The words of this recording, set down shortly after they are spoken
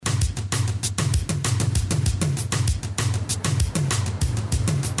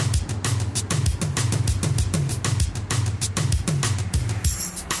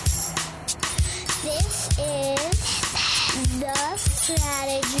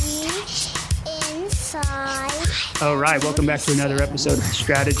Inside. All right, welcome back to another episode of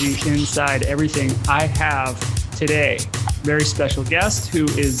Strategy Inside Everything. I have today a very special guest who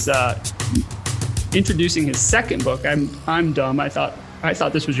is introducing his second book. I'm dumb. I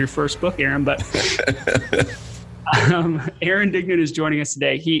thought this was your first book, Aaron, but Aaron Dignan is joining us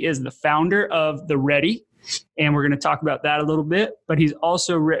today. He is the founder of The Ready, and we're going to talk about that a little bit. But he's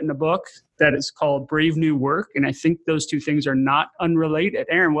also written a book that is called Brave New Work, and I think those two things are not unrelated.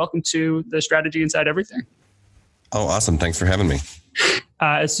 Aaron, welcome to the Strategy Inside Everything. Oh, awesome. Thanks for having me.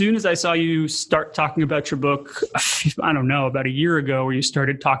 As soon as I saw you start talking about your book, I don't know, about a year ago, where you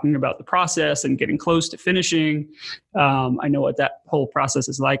started talking about the process and getting close to finishing, I know what that whole process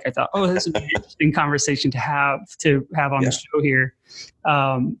is like. I thought, oh, this is an interesting conversation to have on the show here.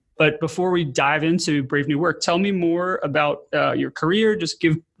 But before we dive into Brave New Work, tell me more about your career. Just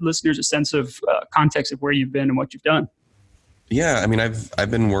give listeners a sense of context of where you've been and what you've done. Yeah, I mean, I've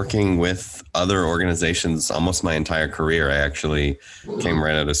been working with other organizations almost my entire career. I actually came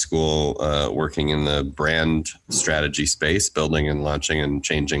right out of school working in the brand strategy space, building and launching and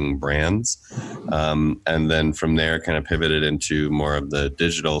changing brands. And then from there kind of pivoted into more of the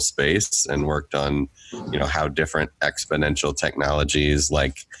digital space and worked on, how different exponential technologies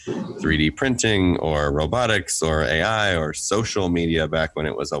like 3D printing or robotics or AI or social media back when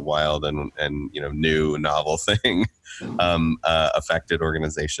it was a wild and new novel thing. Affected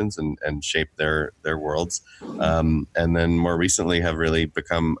organizations and shaped their worlds. And then more recently have really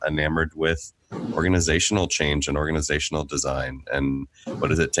become enamored with organizational change and organizational design. And what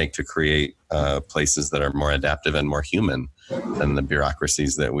does it take to create places that are more adaptive and more human than the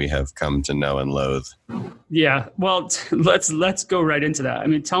bureaucracies that we have come to know and loathe? Yeah, well, let's go right into that. I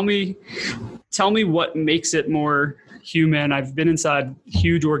mean, tell me what makes it more human. I've been inside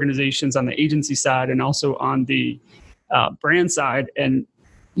huge organizations on the agency side and also on the brand side, and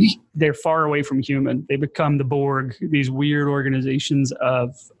they're far away from human. They become the Borg, these weird organizations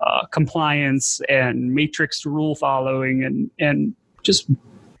of compliance and matrix rule following, and just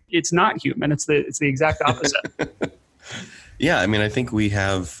it's not human. It's the exact opposite. Yeah, I mean, I think we've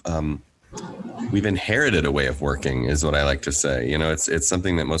inherited a way of working, is what I like to say. It's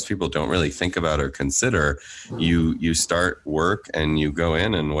something that most people don't really think about or consider. You start work and you go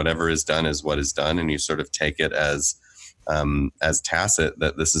in, and whatever is done is what is done, and you sort of take it as tacit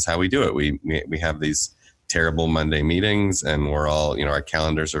that this is how we do it. We have these terrible Monday meetings, and we're all, our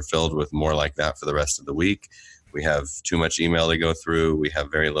calendars are filled with more like that for the rest of the week. We have too much email to go through. We have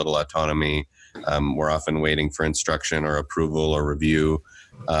very little autonomy. We're often waiting for instruction or approval or review.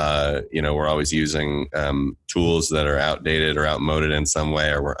 We're always using tools that are outdated or outmoded in some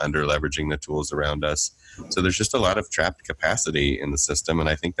way, or we're under leveraging the tools around us. So there's just a lot of trapped capacity in the system. And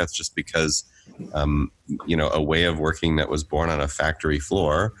I think that's just because, a way of working that was born on a factory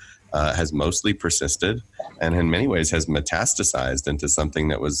floor has mostly persisted and in many ways has metastasized into something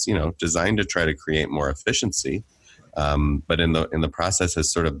that was, designed to try to create more efficiency. But in the process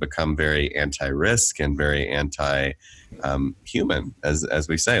has sort of become very anti-risk and very anti-human, as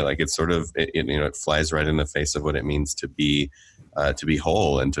we say. Like it's sort of it flies right in the face of what it means to be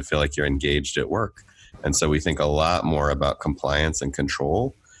whole and to feel like you're engaged at work. And so we think a lot more about compliance and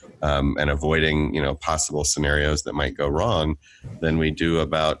control and avoiding possible scenarios that might go wrong than we do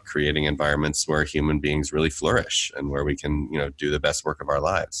about creating environments where human beings really flourish and where we can do the best work of our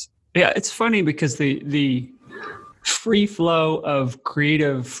lives. Yeah, it's funny because the free flow of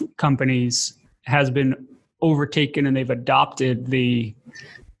creative companies has been overtaken, and they've adopted the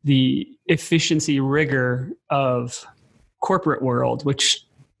efficiency rigor of corporate world, which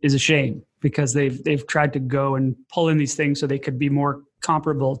is a shame because they've tried to go and pull in these things so they could be more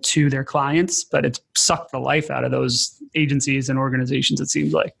comparable to their clients, but it's sucked the life out of those agencies and organizations, it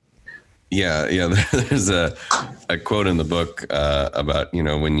seems like. Yeah. There's a quote in the book about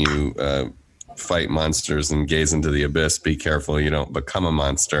when you fight monsters and gaze into the abyss, be careful you don't become a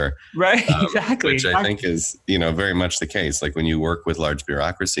monster. Right, exactly. Which I think is, very much the case. Like when you work with large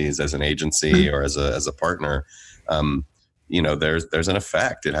bureaucracies as an agency or as a partner, there's an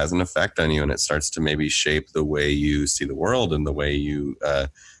effect. It has an effect on you, and it starts to maybe shape the way you see the world and the way you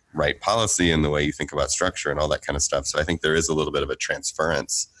write policy and the way you think about structure and all that kind of stuff. So I think there is a little bit of a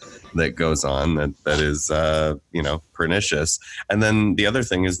transference that goes on that is, pernicious. And then the other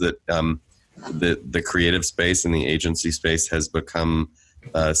thing is that the creative space and the agency space has become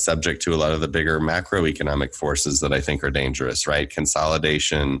subject to a lot of the bigger macroeconomic forces that I think are dangerous, right?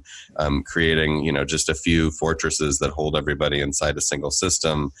 Consolidation, creating, just a few fortresses that hold everybody inside a single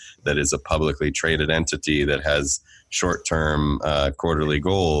system that is a publicly traded entity that has short-term quarterly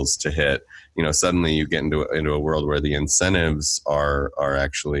goals to hit. suddenly you get into a world where the incentives are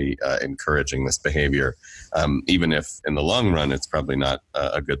actually encouraging this behavior, even if in the long run it's probably not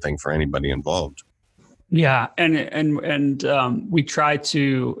a good thing for anybody involved. Yeah, and we try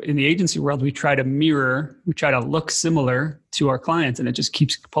to, in the agency world, we try to look similar to our clients, and it just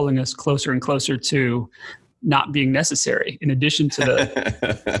keeps pulling us closer and closer to not being necessary. In addition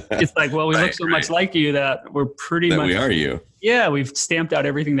to it's like, well, we look so much like you that we're we are you. Yeah, we've stamped out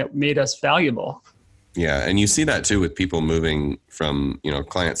everything that made us valuable. Yeah, and you see that too with people moving from,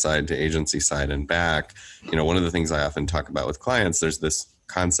 client side to agency side and back. One of the things I often talk about with clients, there's this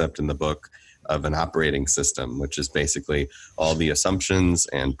concept in the book of an operating system, which is basically all the assumptions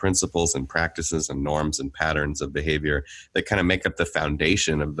and principles and practices and norms and patterns of behavior that kind of make up the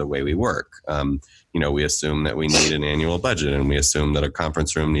foundation of the way we work. We assume that we need an annual budget, and we assume that a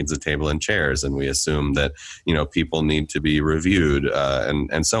conference room needs a table and chairs, and we assume that, people need to be reviewed,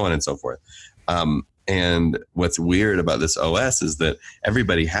 and so on and so forth. And what's weird about this OS is that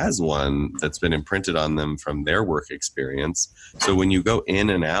everybody has one that's been imprinted on them from their work experience. So when you go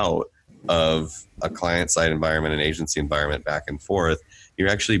in and out of a client-side environment and agency environment back and forth, you're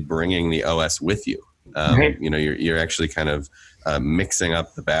actually bringing the OS with you. Right. You're actually kind of mixing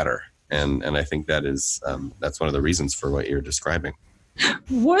up the batter, and I think that is that's one of the reasons for what you're describing.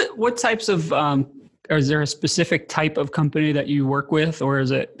 What types of or is there a specific type of company that you work with, or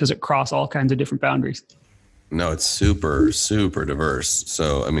does it cross all kinds of different boundaries? No, it's super, super diverse.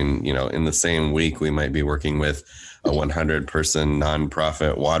 So, in the same week, we might be working with a 100-person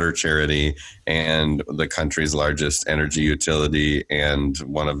nonprofit water charity and the country's largest energy utility and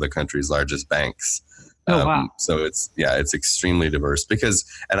one of the country's largest banks. Oh, wow. So it's extremely diverse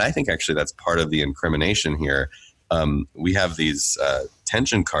and I think actually that's part of the incrimination here. We have these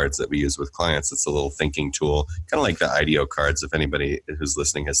tension cards that we use with clients. It's a little thinking tool, kind of like the IDEO cards, if anybody who's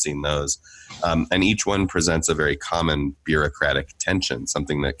listening has seen those. And each one presents a very common bureaucratic tension,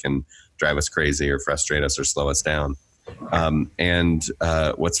 something that can drive us crazy or frustrate us or slow us down. And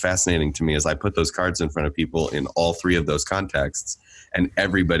what's fascinating to me is I put those cards in front of people in all three of those contexts, and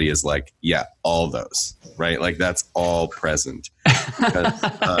everybody is like, yeah, all those, right? Like that's all present. Because,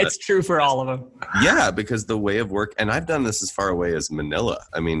 it's true for all of them. Yeah, because the way of work, and I've done this as far away as Manila.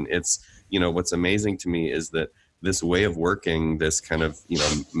 It's, what's amazing to me is that this way of working, this kind of,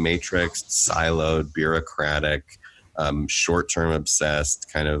 matrixed, siloed, bureaucratic, short-term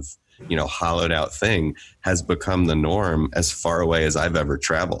obsessed kind of, hollowed out thing has become the norm as far away as I've ever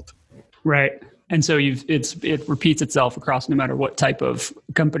traveled. Right. And so it repeats itself across no matter what type of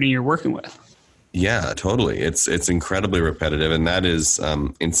company you're working with. Yeah, totally. It's incredibly repetitive. And that is,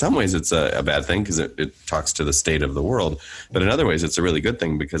 in some ways, it's a bad thing because it talks to the state of the world. But in other ways, it's a really good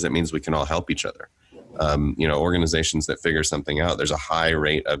thing because it means we can all help each other. Organizations that figure something out, there's a high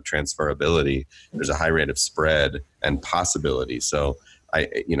rate of transferability. There's a high rate of spread and possibility. So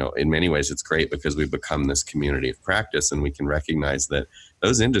in many ways, it's great because we've become this community of practice, and we can recognize that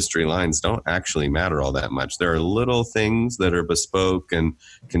those industry lines don't actually matter all that much. There are little things that are bespoke and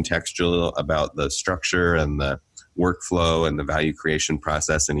contextual about the structure and the workflow and the value creation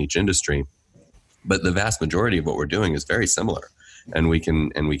process in each industry. But the vast majority of what we're doing is very similar, and we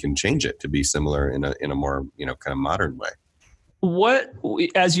can change it to be similar in a more, kind of modern way. What,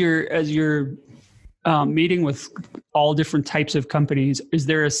 as you're meeting with all different types of companies, is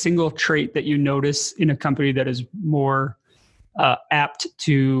there a single trait that you notice in a company that is more apt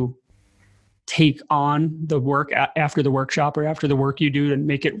to take on the work after the workshop or after the work you do and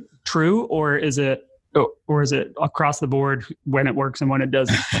make it true, or is it across the board when it works and when it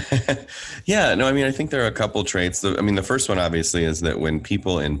doesn't? Yeah, no, I think there are a couple traits. The first one obviously is that when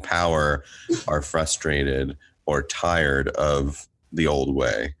people in power are frustrated or tired of the old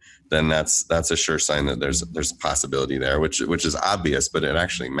way, then that's a sure sign that there's a possibility there, which is obvious, but it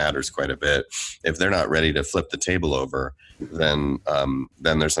actually matters quite a bit. If they're not ready to flip the table over, then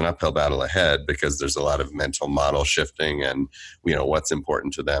there's an uphill battle ahead, because there's a lot of mental model shifting and, what's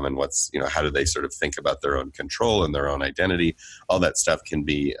important to them and what's, how do they sort of think about their own control and their own identity. All that stuff can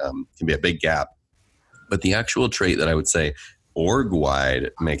be a big gap. But the actual trait that I would say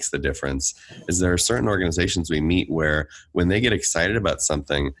org-wide makes the difference is there are certain organizations we meet where when they get excited about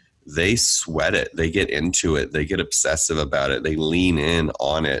something, they sweat it, they get into it, they get obsessive about it, they lean in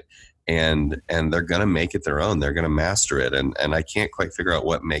on it, and they're going to make it their own. They're going to master it. And I can't quite figure out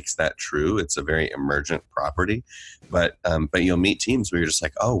what makes that true. It's a very emergent property, but you'll meet teams where you're just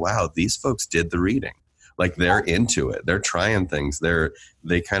like, oh, wow, these folks did the reading. Like they're into it. They're trying things.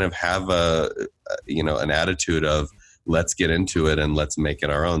 They kind of have an attitude of let's get into it and let's make it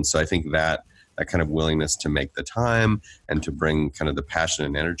our own. So I think that kind of willingness to make the time and to bring kind of the passion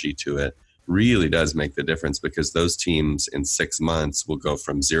and energy to it really does make the difference, because those teams in 6 months will go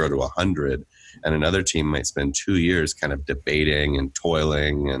from 0 to 100, and another team might spend 2 years kind of debating and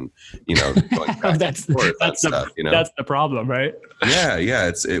toiling and, going back that's and forth that's on the stuff, that's the problem, right?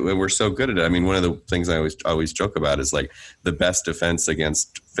 Yeah. We're so good at it. I mean, one of the things I always joke about is like the best defense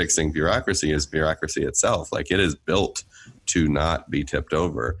against fixing bureaucracy is bureaucracy itself. Like, it is built to not be tipped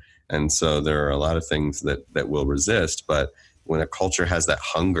over. And so there are a lot of things that will resist, but when a culture has that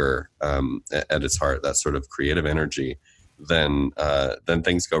hunger at its heart, that sort of creative energy, then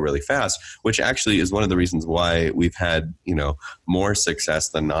things go really fast, which actually is one of the reasons why we've had, more success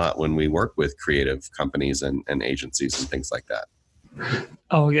than not when we work with creative companies and agencies and things like that.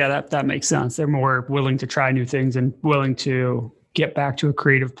 Oh yeah, that makes sense. They're more willing to try new things and willing to get back to a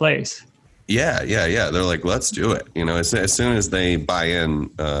creative place. Yeah. They're like, let's do it. As soon as they buy in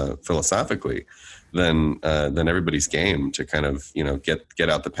philosophically, then everybody's game to kind of, get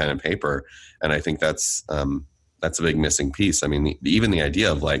out the pen and paper. And I think that's a big missing piece. I mean, even the idea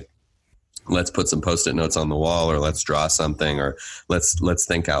of like, let's put some Post-it notes on the wall, or let's draw something, or let's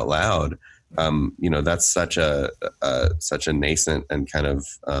think out loud. That's such a nascent and kind of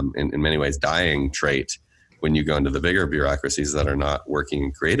in many ways dying trait when you go into the bigger bureaucracies that are not working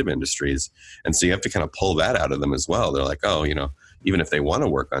in creative industries. And so you have to kind of pull that out of them as well. They're like, oh, even if they want to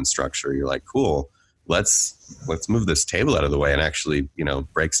work on structure, you're like, cool, let's move this table out of the way and actually,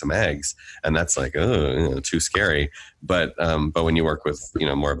 break some eggs. And that's like, too scary. But when you work with,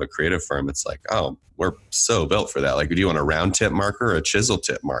 more of a creative firm, it's like, oh, we're so built for that. Like, do you want a round tip marker or a chisel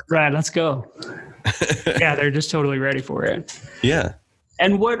tip marker? Right. Let's go. Yeah. They're just totally ready for it. Yeah.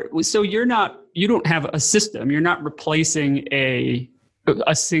 And so you don't have a system. You're not replacing a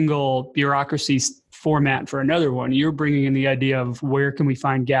single bureaucracy format for another one. You're bringing in the idea of where can we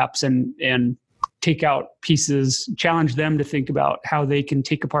find gaps and take out pieces, challenge them to think about how they can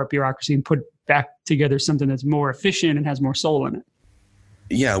take apart bureaucracy and put back together something that's more efficient and has more soul in it.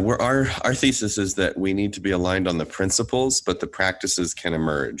 Yeah, our thesis is that we need to be aligned on the principles, but the practices can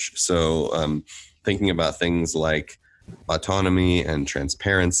emerge. So thinking about things like autonomy and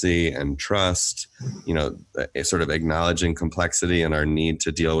transparency and trust, sort of acknowledging complexity and our need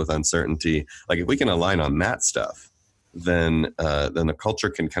to deal with uncertainty. Like, if we can align on that stuff, then the culture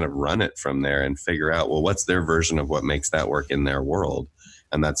can kind of run it from there and figure out, well, what's their version of what makes that work in their world?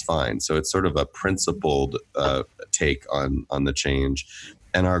 And that's fine. So it's sort of a principled take on the change.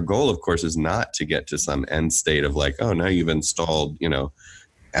 And our goal, of course, is not to get to some end state of like, oh, now you've installed,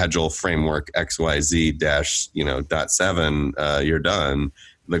 Agile framework XYZ .7, you're done.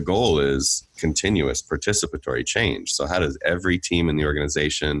 The goal is continuous participatory change. So how does every team in the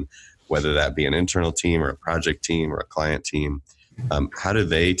organization, whether that be an internal team or a project team or a client team, how do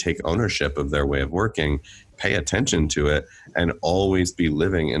they take ownership of their way of working, pay attention to it, and always be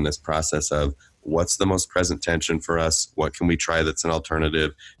living in this process of what's the most present tension for us? What can we try that's an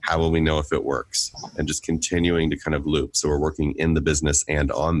alternative? How will we know if it works? And just continuing to kind of loop. So we're working in the business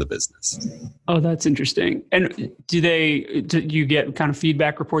and on the business. Oh, that's interesting. And do you get kind of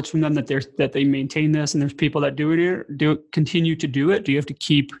feedback reports from them that they maintain this and there's people that continue to do it? Do you have to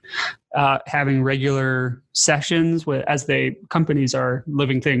keep having regular sessions as companies are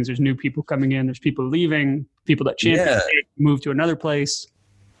living things? There's new people coming in, there's people leaving, people that move to another place.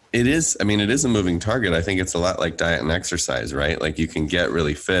 It is a moving target. I think it's a lot like diet and exercise, right? Like, you can get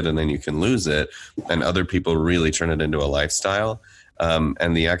really fit and then you can lose it, and other people really turn it into a lifestyle.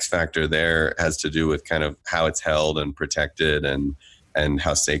 And the X factor there has to do with kind of how it's held and protected and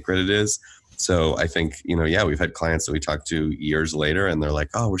how sacred it is. So I think, we've had clients that we talk to years later and they're like,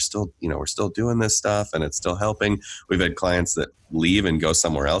 oh, we're still doing this stuff and it's still helping. We've had clients that leave and go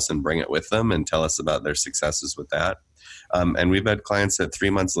somewhere else and bring it with them and tell us about their successes with that. And we've had clients that 3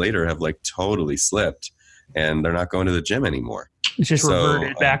 months later have like totally slipped and they're not going to the gym anymore. It's just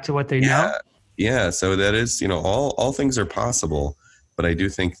reverted back to what they know. Yeah. So that is, all things are possible. But I do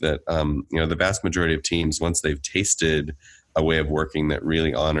think that, the vast majority of teams, once they've tasted a way of working that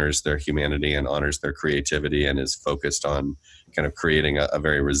really honors their humanity and honors their creativity and is focused on kind of creating a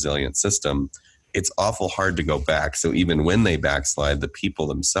very resilient system, it's awful hard to go back. So even when they backslide, the people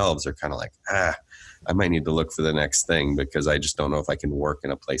themselves are kind of like, I might need to look for the next thing because I just don't know if I can work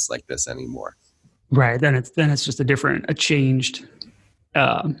in a place like this anymore. Right. Then it's just a changed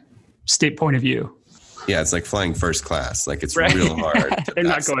state point of view. Yeah. It's like flying first class. Like, it's real hard.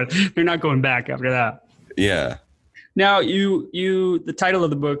 They're not going back after that. Yeah. Now the title of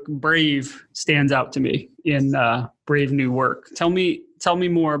the book, Brave, stands out to me in Brave New Work. Tell me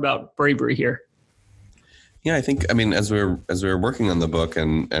more about bravery here. Yeah, I think, as we were working on the book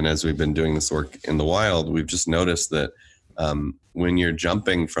and as we've been doing this work in the wild, we've just noticed that when you're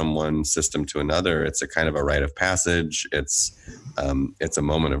jumping from one system to another, it's a kind of a rite of passage. It's a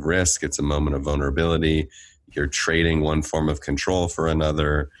moment of risk. It's a moment of vulnerability. You're trading one form of control for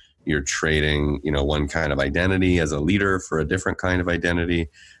another. You're trading, one kind of identity as a leader for a different kind of identity.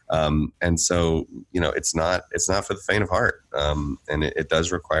 And so, it's not for the faint of heart. And it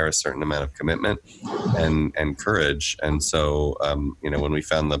does require a certain amount of commitment and courage. And so, when we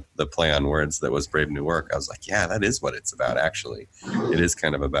found the play on words that was Brave New Work, I was like, yeah, that is what it's about. Actually, it is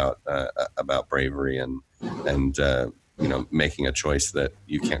kind of about bravery and making a choice that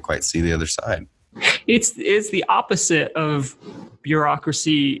you can't quite see the other side. It's the opposite of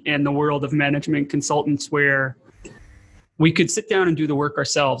bureaucracy and the world of management consultants, where we could sit down and do the work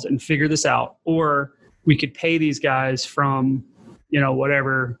ourselves and figure this out, or we could pay these guys from,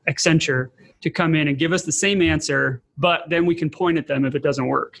 whatever, Accenture, to come in and give us the same answer, but then we can point at them if it doesn't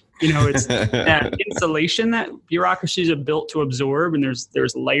work. It's that insulation that bureaucracies are built to absorb, and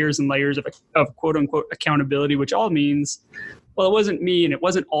there's layers and layers of quote unquote accountability, which all means, well, it wasn't me, and it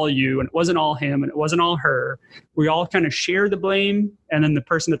wasn't all you, and it wasn't all him, and it wasn't all her. We all kind of share the blame, and then the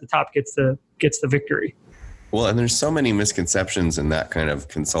person at the top gets the victory. Well, and there's so many misconceptions in that kind of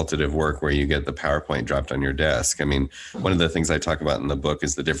consultative work where you get the PowerPoint dropped on your desk. I mean, one of the things I talk about in the book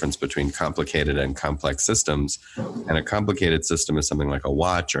is the difference between complicated and complex systems. And a complicated system is something like a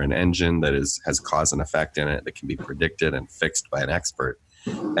watch or an engine that has cause and effect in it that can be predicted and fixed by an expert.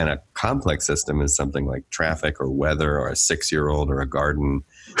 And a complex system is something like traffic or weather or a 6-year-old or a garden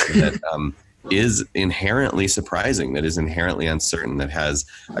that is inherently surprising, that is inherently uncertain, that has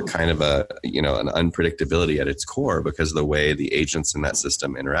a kind of an unpredictability at its core because of the way the agents in that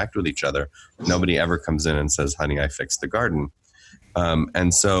system interact with each other. Nobody ever comes in and says, honey, I fixed the garden.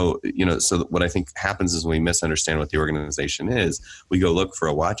 And so, so what I think happens is when we misunderstand what the organization is, we go look for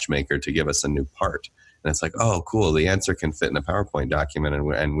a watchmaker to give us a new part. And it's like, oh, cool, the answer can fit in a PowerPoint document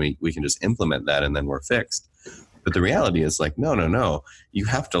and we can just implement that and then we're fixed. But the reality is like, no, you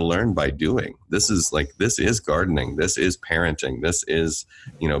have to learn by doing. This is gardening. This is parenting. This is,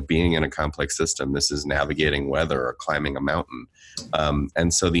 being in a complex system. This is navigating weather or climbing a mountain.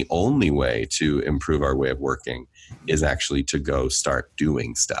 And so the only way to improve our way of working is actually to go start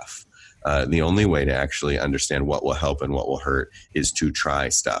doing stuff. The only way to actually understand what will help and what will hurt is to try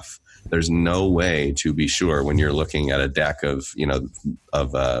stuff. There's no way to be sure when you're looking at a deck of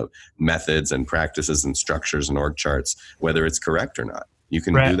methods and practices and structures and org charts, whether it's correct or not. You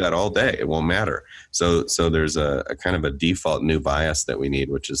can do that all day. It won't matter. So there's a kind of a default new bias that we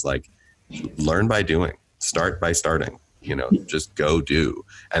need, which is like, learn by doing, start by starting, just go do.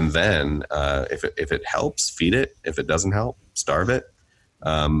 And then if it helps, feed it. If it doesn't help, starve it,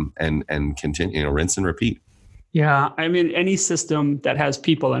 and continue, rinse and repeat. Yeah, I mean, any system that has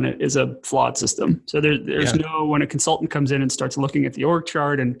people in it is a flawed system. So there's no, when a consultant comes in and starts looking at the org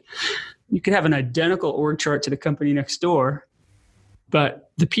chart, and you could have an identical org chart to the company next door, but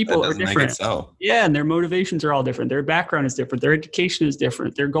the people are different. Yeah, and their motivations are all different. Their background is different. Their education is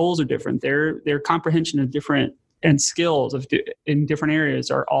different. Their goals are different. Their comprehension is different, and skills in different areas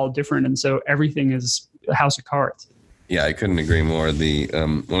are all different. And so everything is a house of cards. Yeah, I couldn't agree more. The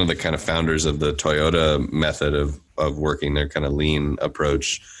one of the kind of founders of the Toyota method of working, their kind of lean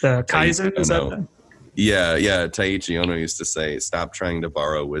approach. The Kaizen, is that? Yeah. Taiichi Ohno used to say, "Stop trying to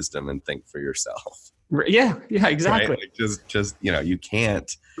borrow wisdom and think for yourself." Yeah, exactly. Right? Like just you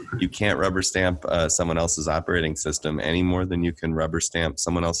can't rubber stamp someone else's operating system any more than you can rubber stamp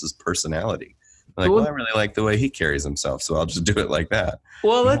someone else's personality. Like, well, I really like the way he carries himself, so I'll just do it like that.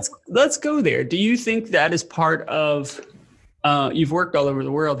 Well, let's go there. Do you think that is part of, you've worked all over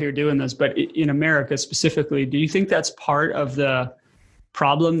the world here doing this, but in America specifically, do you think that's part of the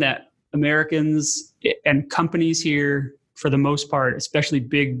problem that Americans and companies here, for the most part, especially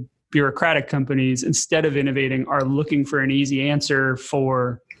big bureaucratic companies, instead of innovating, are looking for an easy answer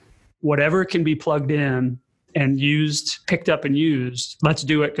for whatever can be plugged in and picked up and used? Let's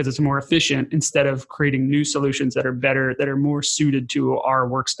do it because it's more efficient, instead of creating new solutions that are better, that are more suited to our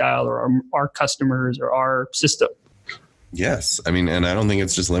work style or our customers or our system. Yes. I mean, and I don't think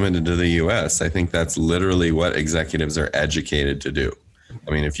it's just limited to the US. I think that's literally what executives are educated to do.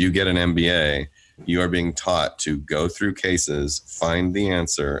 I mean, if you get an MBA, you are being taught to go through cases, find the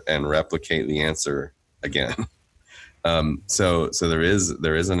answer, and replicate the answer again. So there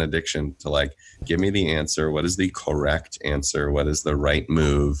is an addiction to like, give me the answer. What is the correct answer? What is the right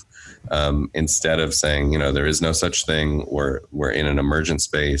move? Instead of saying, there is no such thing. We're in an emergent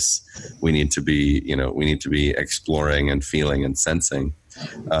space. We need to be exploring and feeling and sensing.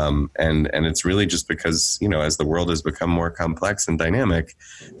 And it's really just because, as the world has become more complex and dynamic,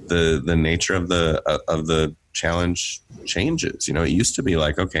 the nature of the challenge changes. You know, it used to be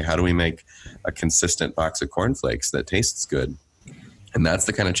like, okay, how do we make a consistent box of cornflakes that tastes good? And that's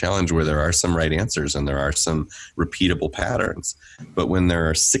the kind of challenge where there are some right answers and there are some repeatable patterns. But when there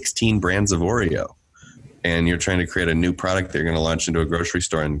are 16 brands of Oreo and you're trying to create a new product that you're going to launch into a grocery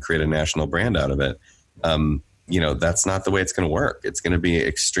store and create a national brand out of it, you know, that's not the way it's going to work. It's going to be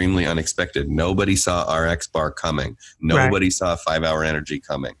extremely unexpected. Nobody saw RX bar coming. Nobody saw 5 Hour Energy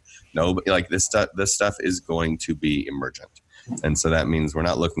coming. Nobody, like this stuff is going to be emergent. And so that means we're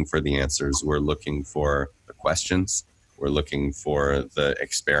not looking for the answers. We're looking for the questions. We're looking for the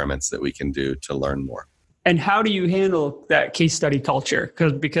experiments that we can do to learn more. And how do you handle that case study culture?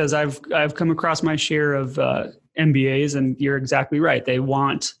 Because I've come across my share of MBAs, and you're exactly right. They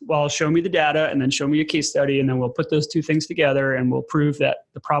want, well, show me the data and then show me a case study, and then we'll put those two things together and we'll prove that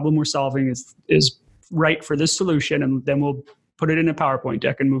the problem we're solving is right for this solution, and then we'll put it in a PowerPoint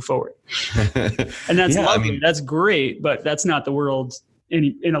deck and move forward. And that's lovely. I mean, that's great, but that's not the world.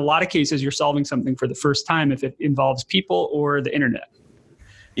 In a lot of cases, you're solving something for the first time if it involves people or the internet.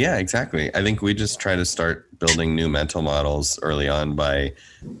 Yeah, exactly. I think we just try to start building new mental models early on by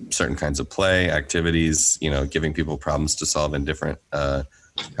certain kinds of play, activities, you know, giving people problems to solve in different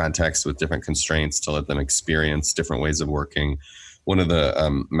contexts with different constraints to let them experience different ways of working. One of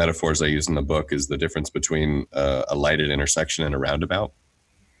the metaphors I use in the book is the difference between a lighted intersection and a roundabout.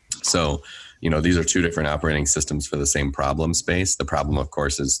 So, you know, these are two different operating systems for the same problem space. The problem, of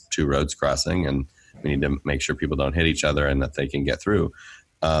course, is two roads crossing, and we need to make sure people don't hit each other and that they can get through.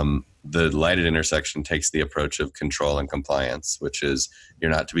 The lighted intersection takes the approach of control and compliance, which is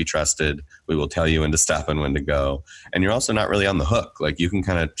you're not to be trusted. We will tell you when to stop and when to go. And you're also not really on the hook. Like you can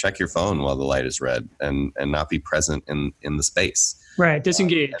kind of check your phone while the light is red and not be present in the space. Right.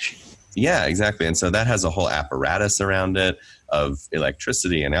 Disengage. Yeah, exactly. And so that has a whole apparatus around it of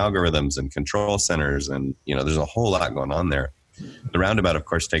electricity and algorithms and control centers. And, you know, there's a whole lot going on there. The roundabout, of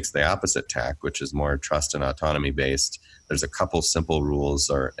course, takes the opposite tack, which is more trust and autonomy based. There's a couple simple rules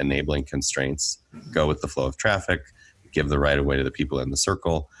or enabling constraints. Go with the flow of traffic, give the right of way to the people in the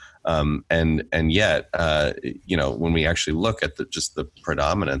circle. And yet, you know, when we actually look at just the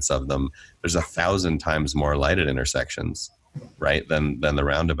predominance of them, there's 1,000 times more lighted intersections, right, than the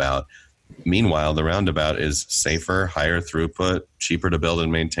roundabout. Meanwhile, the roundabout is safer, higher throughput, cheaper to build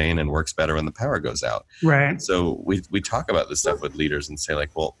and maintain, and works better when the power goes out. Right. So we talk about this stuff with leaders and say,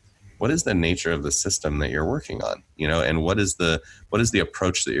 like, well, what is the nature of the system that you're working on? You know, and what is the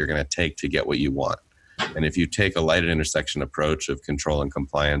approach that you're going to take to get what you want? And if you take a lighted intersection approach of control and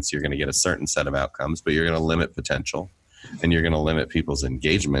compliance, you're going to get a certain set of outcomes, but you're going to limit potential, and you're going to limit people's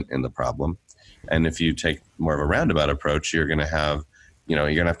engagement in the problem. And if you take more of a roundabout approach, you're going to have, you know,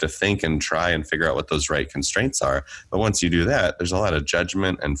 you're going to have to think and try and figure out what those right constraints are. But once you do that, there's a lot of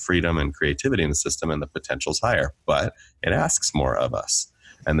judgment and freedom and creativity in the system, and the potential's higher, but it asks more of us.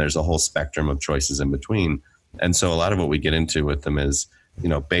 And there's a whole spectrum of choices in between. And so a lot of what we get into with them is, you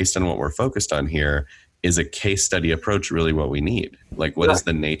know, based on what we're focused on here, is a case study approach really what we need? Like, what is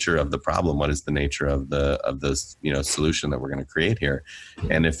the nature of the problem? What is the nature of the you know, solution that we're going to create here?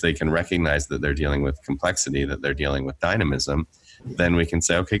 And if they can recognize that they're dealing with complexity, that they're dealing with dynamism, then we can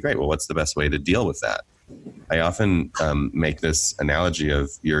say, okay, great. Well, what's the best way to deal with that? I often make this analogy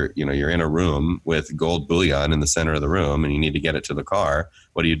of you're in a room with gold bullion in the center of the room, and you need to get it to the car.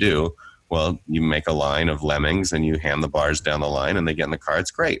 What do? Well, you make a line of lemmings and you hand the bars down the line and they get in the car.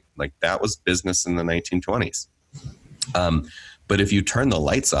 It's great. Like, that was business in the 1920s. But if you turn the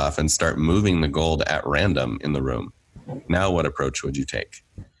lights off and start moving the gold at random in the room, now what approach would you take?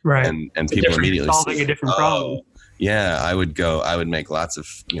 Right. And people immediately solving say, a different problem. Yeah, I would make lots of,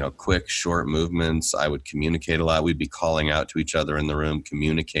 you know, quick, short movements. I would communicate a lot. We'd be calling out to each other in the room,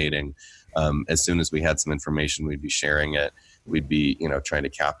 communicating. As soon as we had some information, we'd be sharing it. We'd be, you know, trying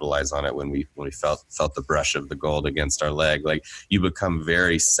to capitalize on it when we felt the brush of the gold against our leg. Like, you become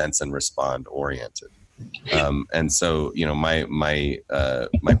very sense and respond oriented. And so, you know, my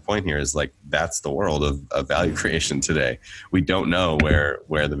point here is, like, that's the world of value creation today. We don't know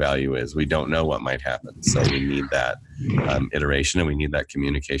where the value is. We don't know what might happen. So we need that iteration, and we need that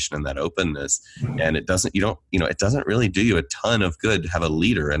communication and that openness. And it doesn't really do you a ton of good to have a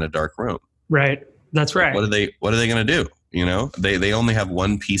leader in a dark room. Right. That's right. What are they going to do? You know, they only have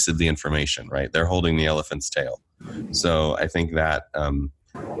one piece of the information, right? They're holding the elephant's tail. So I think that,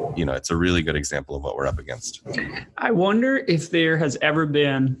 you know, it's a really good example of what we're up against. I wonder if there has ever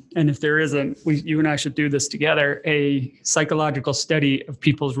been, and if there isn't, you and I should do this together, a psychological study of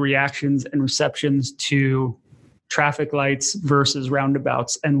people's reactions and receptions to traffic lights versus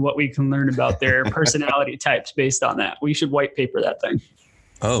roundabouts, and what we can learn about their personality types based on that. We should white paper that thing.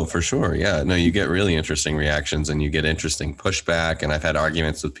 Oh, for sure. Yeah. No, you get really interesting reactions and you get interesting pushback. And I've had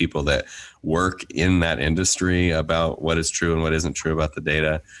arguments with people that work in that industry about what is true and what isn't true about the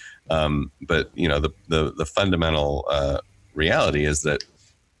data. But the fundamental reality is that,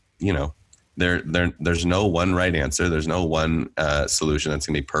 there's no one right answer. There's no one solution that's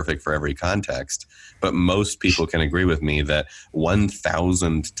going to be perfect for every context. But most people can agree with me that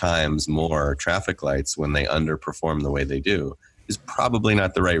 1,000 times more traffic lights when they underperform the way they do is probably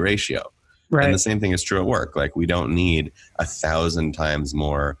not the right ratio. Right. And the same thing is true at work. Like, we don't need 1,000 times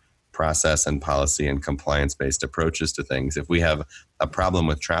more process and policy and compliance-based approaches to things. If we have a problem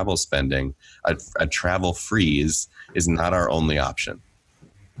with travel spending, a travel freeze is not our only option.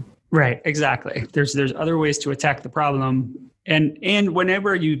 Right, exactly. There's other ways to attack the problem. And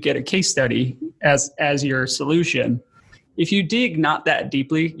whenever you get a case study as your solution, if you dig not that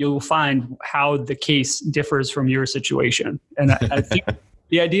deeply, you'll find how the case differs from your situation. And I think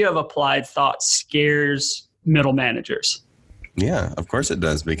the idea of applied thought scares middle managers. Yeah, of course it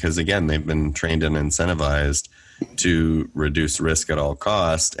does, because again, they've been trained and incentivized to reduce risk at all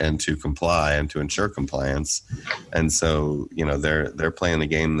costs and to comply and to ensure compliance. And so, they're playing the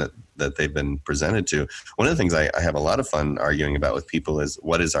game that they've been presented to. One of the things I have a lot of fun arguing about with people is,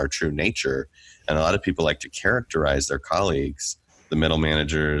 what is our true nature? And a lot of people like to characterize their colleagues, the middle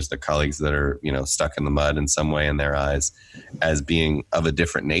managers, the colleagues that are, stuck in the mud in some way in their eyes, as being of a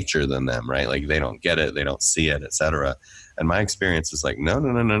different nature than them, right? Like, they don't get it, they don't see it, et cetera. And my experience is like, no.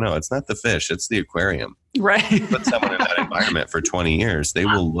 It's not the fish, it's the aquarium. Right. Put someone in that environment for 20 years, they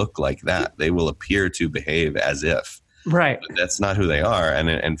will look like that. They will appear to behave as if. Right. But that's not who they are. And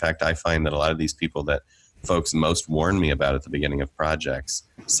in fact, I find that a lot of these people that folks most warn me about at the beginning of projects,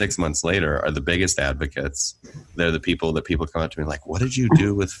 6 months later, are the biggest advocates. They're the people that people come up to me like, what did you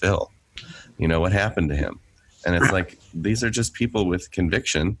do with Phil? What happened to him? And it's like, these are just people with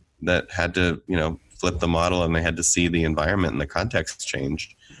conviction that had to, flip the model, and they had to see the environment and the context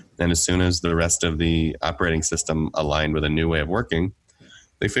changed. And as soon as the rest of the operating system aligned with a new way of working,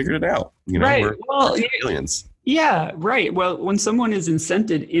 they figured it out. Right. We're chameleons. Yeah, right. Well, when someone is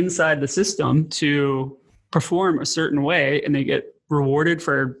incented inside the system to perform a certain way and they get rewarded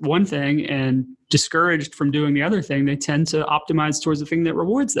for one thing and discouraged from doing the other thing, they tend to optimize towards the thing that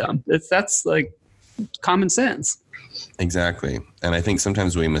rewards them. That's like common sense. Exactly. And I think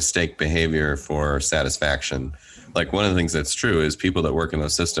sometimes we mistake behavior for satisfaction. Like, one of the things that's true is people that work in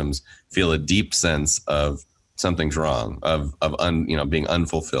those systems feel a deep sense of something's wrong, of being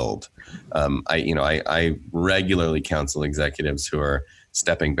unfulfilled. I regularly counsel executives who are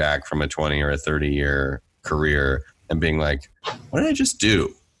stepping back from a 20 or a 30-year career and being like, what did I just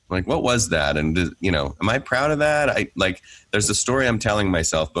do? Like, what was that? And, am I proud of that? There's a story I'm telling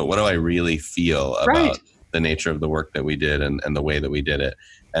myself, but what do I really feel about the nature of the work that we did and the way that we did it?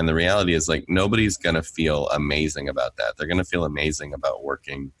 And the reality is, like, nobody's going to feel amazing about that. They're going to feel amazing about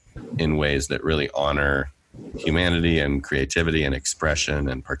working in ways that really honor humanity and creativity and expression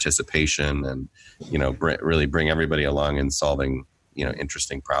and participation and, really bring everybody along in solving,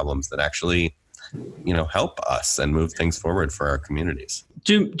 interesting problems that actually, help us and move things forward for our communities.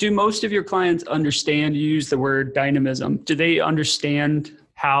 Do most of your clients understand, you use the word dynamism, do they understand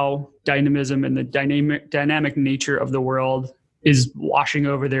how dynamism and the dynamic nature of the world is washing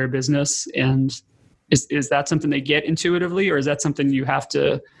over their business? And is that something they get intuitively, or is that something you have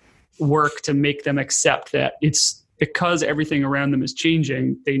to work to make them accept that it's because everything around them is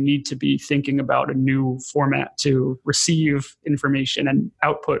changing, they need to be thinking about a new format to receive information and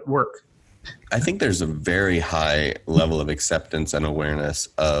output work? I think there's a very high level of acceptance and awareness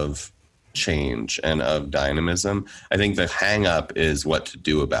of change and of dynamism. I think the hang up is what to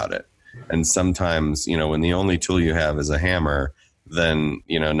do about it. And sometimes, when the only tool you have is a hammer, then,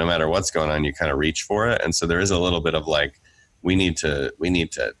 no matter what's going on, you kind of reach for it. And so there is a little bit of like, we need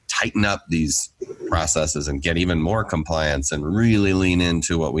to tighten up these processes and get even more compliance and really lean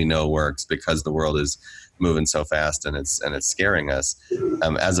into what we know works, because the world is moving so fast and it's scaring us,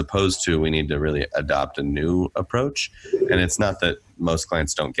 as opposed to we need to really adopt a new approach. And it's not that most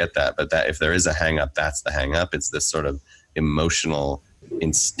clients don't get that, but that if there is a hang up, that's the hang up. It's this sort of emotional,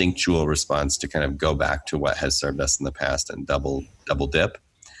 instinctual response to kind of go back to what has served us in the past and double dip.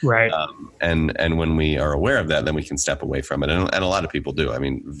 Right. And when we are aware of that, then we can step away from it. And a lot of people do. I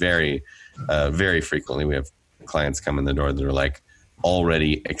mean, very, very frequently we have clients come in the door that are like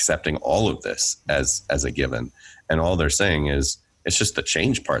already accepting all of this as a given. And all they're saying is, it's just the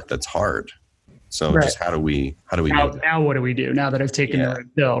change part that's hard. So just how do we do that? Now what do we do now that I've taken the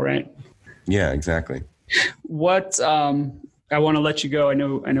red pill, right? Yeah, exactly. What, I want to let you go. I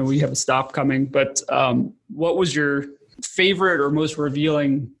know we have a stop coming, but what was your favorite or most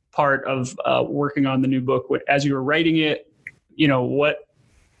revealing part of working on the new book? As you were writing it,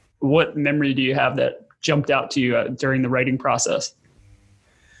 what memory do you have that jumped out to you during the writing process?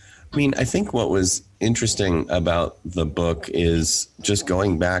 I mean, I think what was interesting about the book is just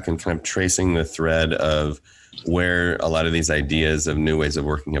going back and kind of tracing the thread of where a lot of these ideas of new ways of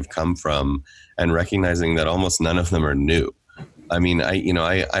working have come from, and recognizing that almost none of them are new. I mean,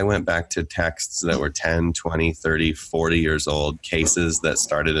 I went back to texts that were 10, 20, 30, 40 years old, cases that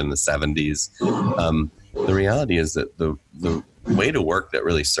started in the 70s. The reality is that the way to work that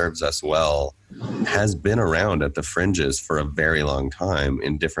really serves us well has been around at the fringes for a very long time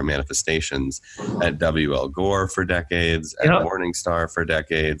in different manifestations. At W.L. Gore for decades, at Morningstar for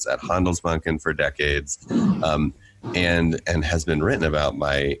decades, at Handelsbanken for decades, and has been written about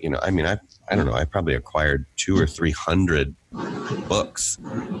by, I don't know, I probably acquired 200 or 300 books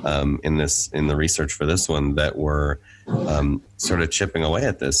in the research for this one that were sort of chipping away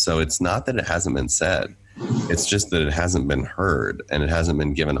at this. So it's not that it hasn't been said. It's just that it hasn't been heard and it hasn't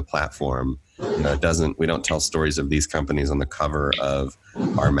been given a platform. We don't tell stories of these companies on the cover of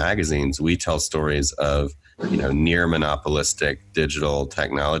our magazines. We tell stories of, near monopolistic digital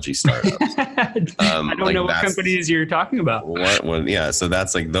technology startups. I don't know what companies you're talking about. So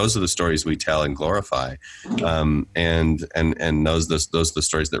that's those are the stories we tell and glorify. And those are the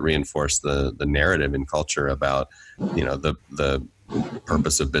stories that reinforce the narrative in culture about, the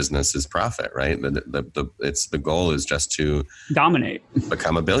purpose of business is profit, right? The goal is just to dominate,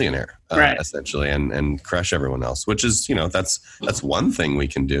 become a billionaire, essentially, and crush everyone else. Which is, that's one thing we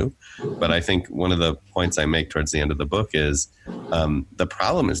can do. But I think one of the points I make towards the end of the book is the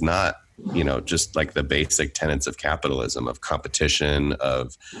problem is not, just like the basic tenets of capitalism, of competition,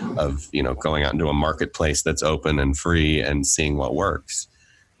 of going out into a marketplace that's open and free and seeing what works.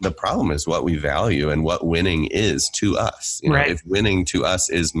 The problem is what we value and what winning is to us. If winning to us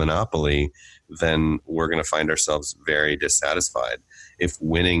is monopoly, then we're going to find ourselves very dissatisfied. If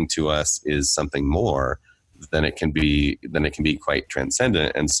winning to us is something more, then it can be quite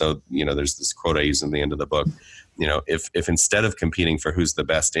transcendent. And so, there's this quote I use in the end of the book. If instead of competing for who's the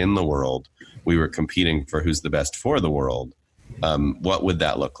best in the world, we were competing for who's the best for the world, what would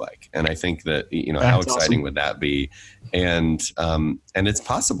that look like? And I think that, how exciting would that be? And it's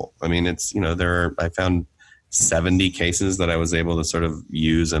possible. I mean, I found 70 cases that I was able to sort of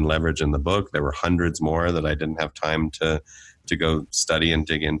use and leverage in the book. There were hundreds more that I didn't have time to go study and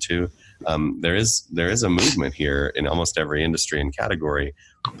dig into. There is a movement here in almost every industry and category,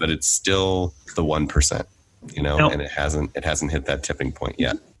 but it's still the 1%, and it hasn't hit that tipping point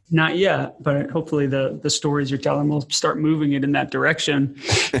yet. Not yet, but hopefully the stories you're telling will start moving it in that direction.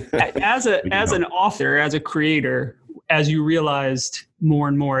 As an author, as a creator, as you realized more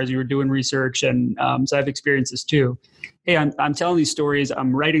and more as you were doing research, and so I've experienced this too. Hey, I'm telling these stories,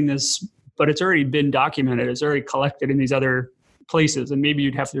 I'm writing this, but it's already been documented. It's already collected in these other places. And maybe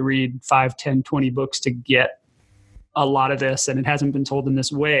you'd have to read 5, 10, 20 books to get a lot of this, and it hasn't been told in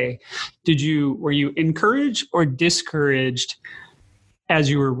this way. Were you encouraged or discouraged as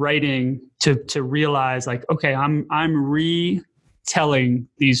you were writing to realize okay, I'm retelling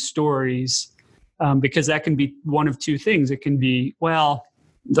these stories, because that can be one of two things. It can be,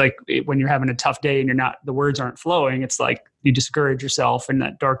 when you're having a tough day and the words aren't flowing, it's like you discourage yourself and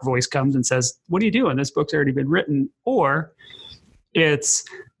that dark voice comes and says, what are you doing? This book's already been written. Or it's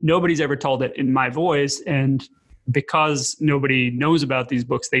nobody's ever told it in my voice, and because nobody knows about these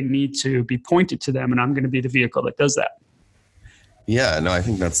books, they need to be pointed to them, and I'm going to be the vehicle that does that. Yeah, no, I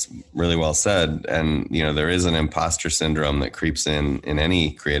think that's really well said. And, there is an imposter syndrome that creeps in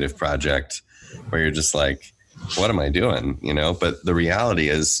any creative project where you're just like, what am I doing? But the reality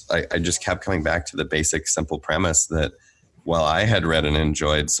is I just kept coming back to the basic, simple premise that while I had read and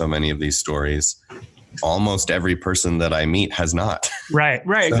enjoyed so many of these stories, almost every person that I meet has not. Right,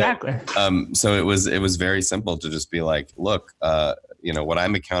 exactly. So it was very simple to just be like, look, what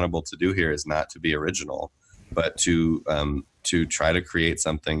I'm accountable to do here is not to be original, but to try to create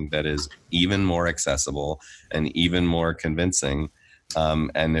something that is even more accessible and even more convincing.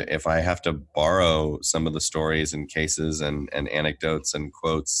 And if I have to borrow some of the stories and cases and anecdotes and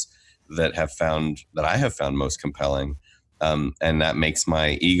quotes that I have found most compelling, and that makes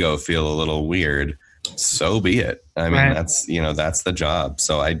my ego feel a little weird, so be it. I mean, that's the job.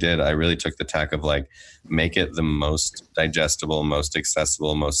 So I really took the tack of make it the most digestible, most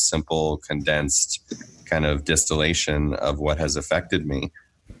accessible, most simple, condensed kind of distillation of what has affected me,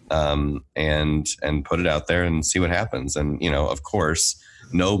 and put it out there and see what happens. And, of course,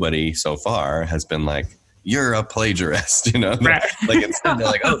 nobody so far has been like, you're a plagiarist, Right. Like instead they're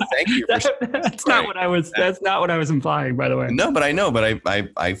like, oh, thank you. That's not what I was implying, by the way. No, but I know, but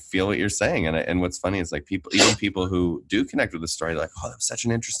I feel what you're saying. And what's funny is like even people who do connect with the story, like, oh, that was such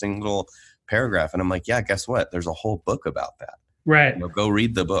an interesting little paragraph. And I'm like, yeah, guess what? There's a whole book about that. Right. Go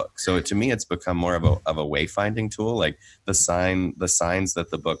read the book. So to me, it's become more of a wayfinding tool. Like the signs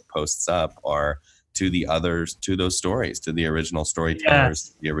that the book posts up are to the others, to those stories, to the original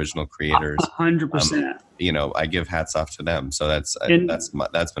storytellers, the original creators. 100%. I give hats off to them. So that's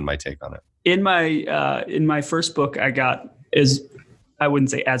been my take on it. In my first book, I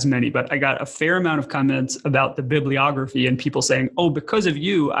wouldn't say as many, but I got a fair amount of comments about the bibliography and people saying, oh, because of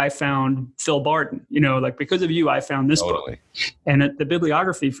you, I found Phil Barton, like because of you, I found this book. And the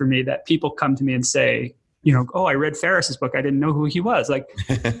bibliography for me, that people come to me and say, oh, I read Ferris's book. I didn't know who he was. Like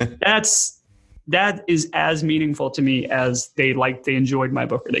that is as meaningful to me as they enjoyed my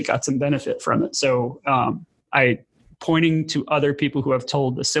book or they got some benefit from it. So pointing to other people who have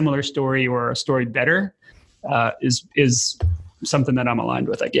told a similar story or a story better is something that I'm aligned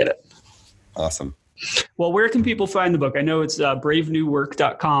with. I get it. Awesome. Well, where can people find the book? I know it's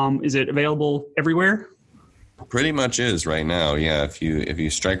bravenewwork.com. Is it available everywhere? Pretty much is right now. Yeah. If you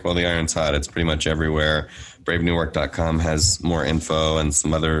strike while the iron's hot, it's pretty much everywhere. bravenewwork.com has more info and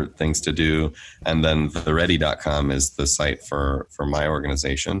some other things to do. And then theready.com is the site for my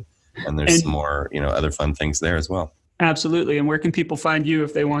organization. And there's some more, other fun things there as well. Absolutely. And where can people find you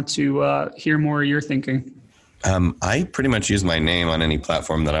if they want to hear more of your thinking? I pretty much use my name on any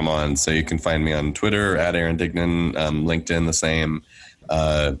platform that I'm on. So you can find me on Twitter at Aaron Dignan, LinkedIn the same.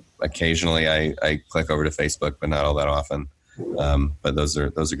 Occasionally I click over to Facebook, but not all that often. But those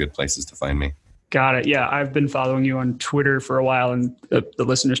are good places to find me. Got it. Yeah, I've been following you on Twitter for a while, and the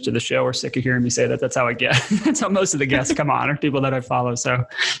listeners to the show are sick of hearing me say that. That's how I get. That's how most of the guests come on, are people that I follow. So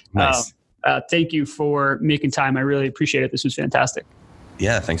nice. Thank you for making time. I really appreciate it. This was fantastic.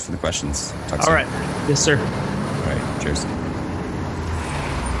 Yeah, thanks for the questions. Talk soon. All right. Yes, sir. All right. Cheers.